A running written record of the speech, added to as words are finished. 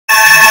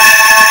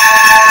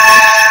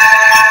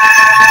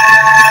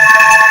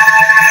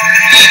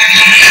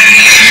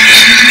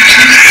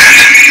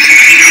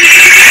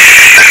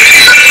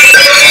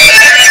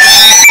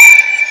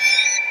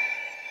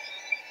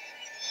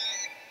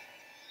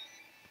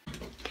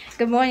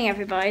Good morning,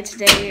 everybody.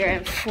 Today we are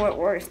in Fort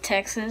Worth,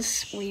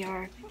 Texas. We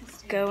are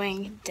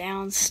going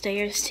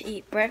downstairs to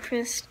eat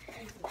breakfast.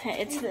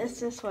 It's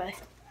this way.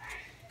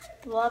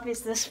 The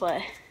lobby's this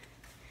way.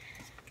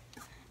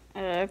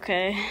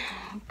 Okay,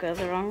 go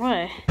the wrong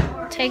way.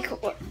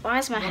 Why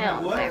is my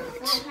hat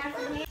backwards?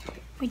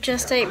 We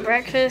just ate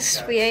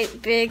breakfast. We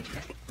ate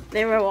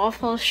they were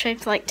waffles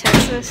shaped like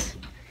Texas.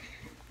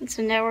 And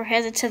so now we're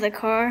headed to the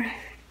car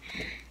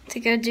to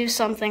go do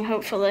something,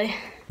 hopefully.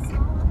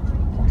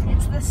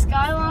 It's the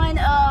skyline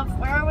of,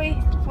 where are we?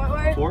 Fort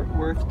Worth? Fort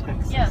Worth,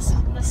 Texas. Yes,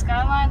 the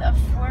skyline of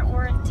Fort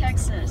Worth,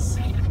 Texas.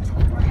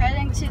 We're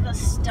heading to the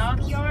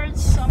stockyards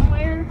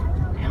somewhere.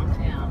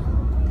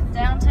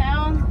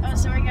 Downtown? Oh,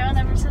 so we're going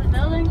over to the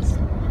buildings?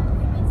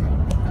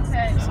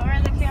 Okay,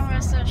 sorry the camera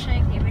is so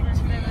shaky. We're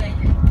just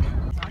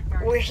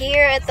moving. We're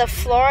here at the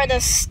Florida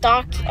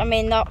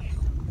Florida.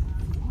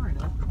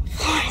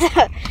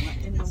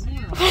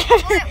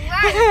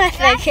 What am I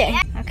thinking?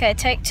 Okay,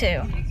 take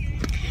two.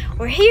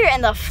 We're here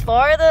in the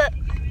Florida.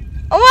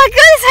 Oh my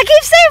goodness, I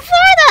keep saying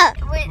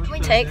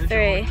Florida! Take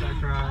three.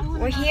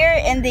 We're here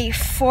in the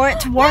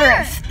Fort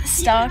Worth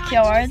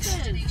stockyards.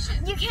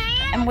 You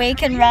can? And we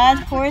can ride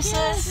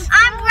horses.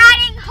 I'm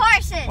riding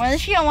horses. What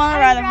if you don't want to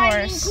ride a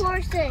horse? Oh,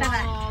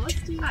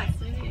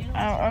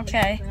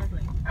 okay.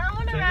 I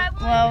want to ride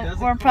one. Well,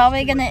 we're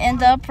probably going to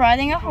end up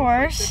riding a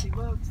horse.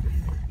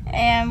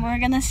 And we're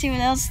going to see what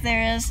else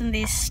there is in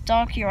these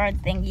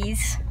stockyard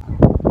thingies.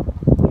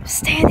 I'm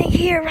standing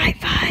here right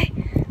by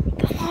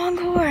the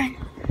Longhorn.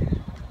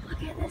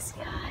 Look at this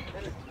guy.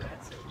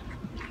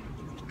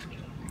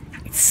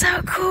 It's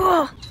so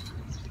cool.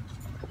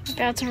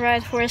 About to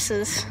ride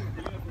horses.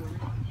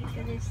 Look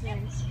at these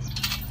things.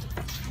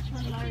 Which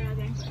one am I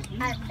riding?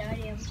 I have no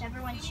idea.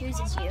 Whichever one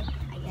chooses you,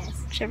 I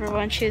guess. Whichever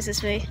one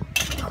chooses me.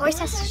 The horse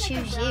has to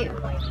choose you.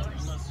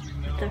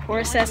 The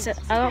horse has to.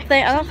 I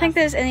don't think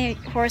there's any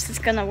horse that's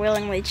gonna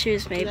willingly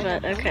choose me,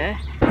 but okay.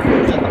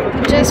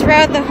 Just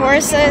rode the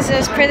horses. It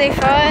was pretty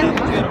fun.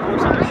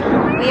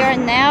 We are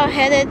now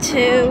headed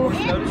to.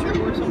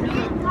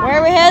 Where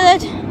are we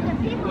headed?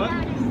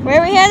 Where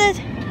are we headed?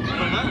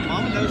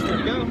 Mama knows where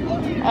to go.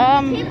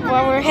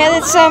 Well, we're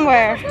headed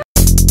somewhere.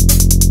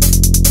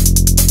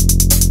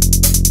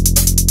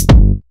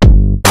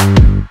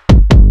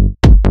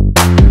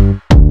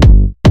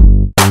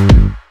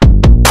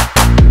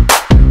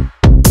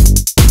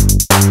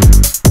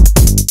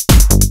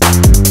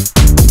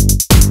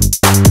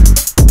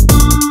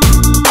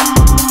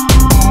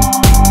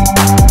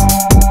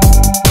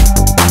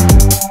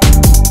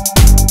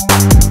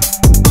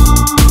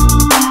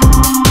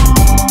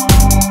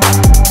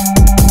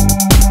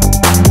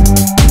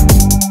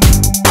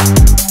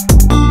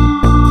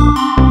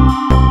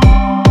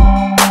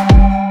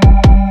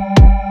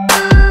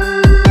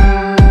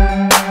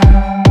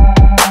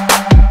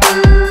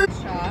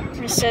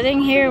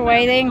 Sitting here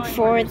waiting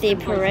for the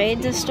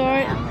parade to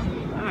start.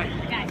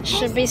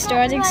 Should be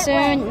starting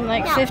soon, in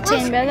like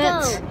 15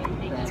 minutes.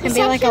 It's gonna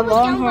be like a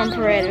Longhorn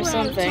parade or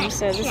something,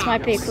 so this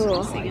might be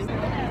cool.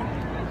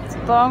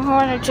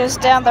 Longhorn are just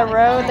down the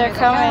road. They're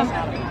coming.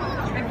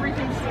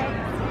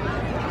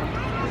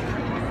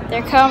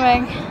 They're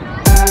coming.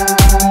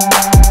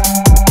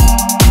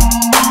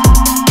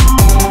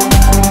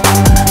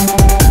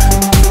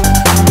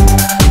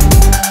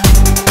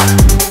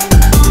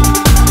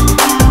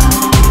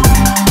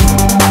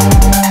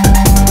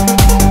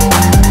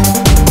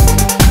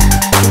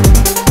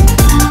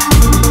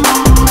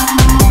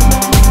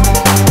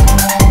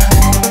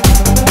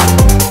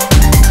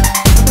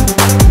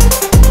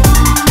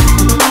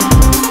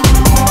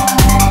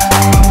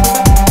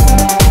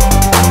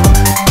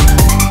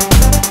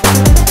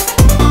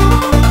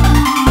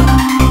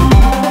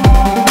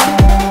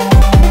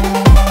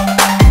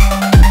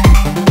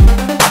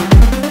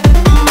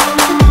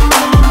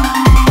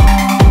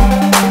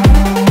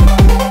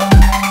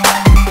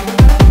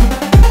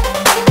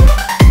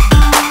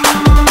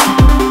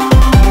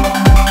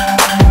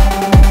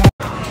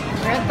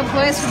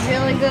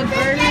 Really good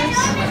burgers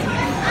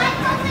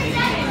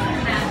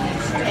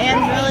and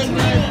really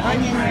good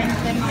onion rings.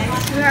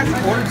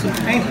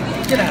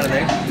 Get out of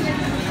there.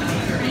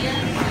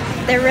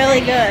 They're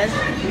really good.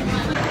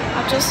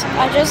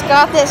 I just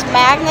got this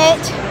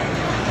magnet.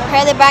 We're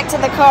headed back to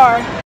the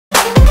car.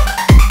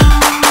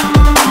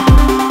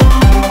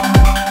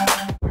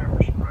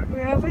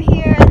 We're over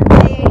here at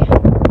the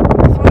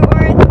Fort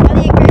Worth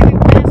money engraving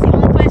plant. It's the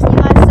only place in the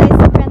United States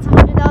that prints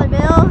 $100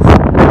 bills.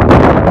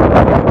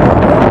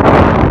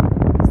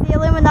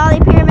 Illuminati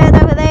pyramid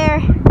over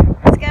there.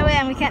 Let's go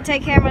in. We can't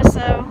take cameras,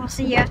 so we'll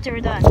see you after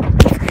we're done.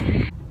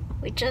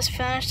 We just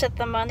finished at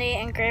the money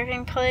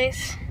engraving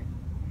place.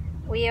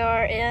 We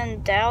are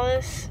in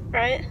Dallas,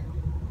 right?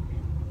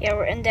 Yeah,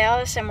 we're in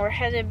Dallas and we're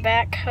headed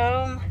back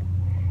home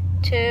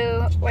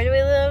to, where do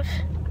we live?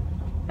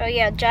 Oh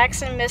yeah,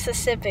 Jackson,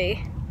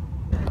 Mississippi.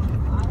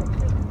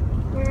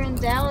 We're in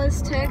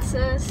Dallas,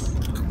 Texas.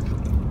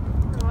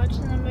 We're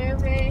watching a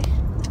movie.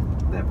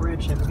 That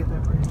bridge, have we get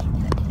that bridge?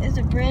 There's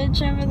a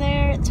bridge over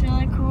there. It's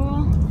really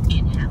cool.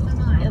 In half a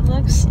mile. It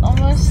looks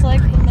almost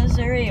like the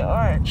Missouri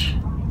Arch,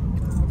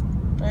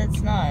 but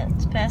it's not.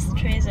 It's past the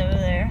trees over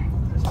there,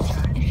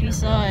 if you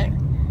saw it.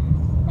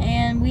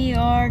 And we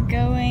are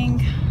going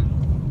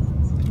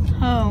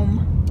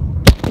home.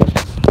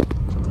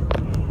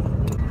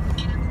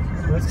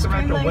 Let's go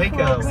back to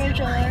Waco. Bridge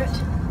alert.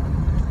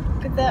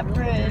 Look at that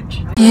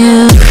bridge.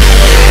 Yeah.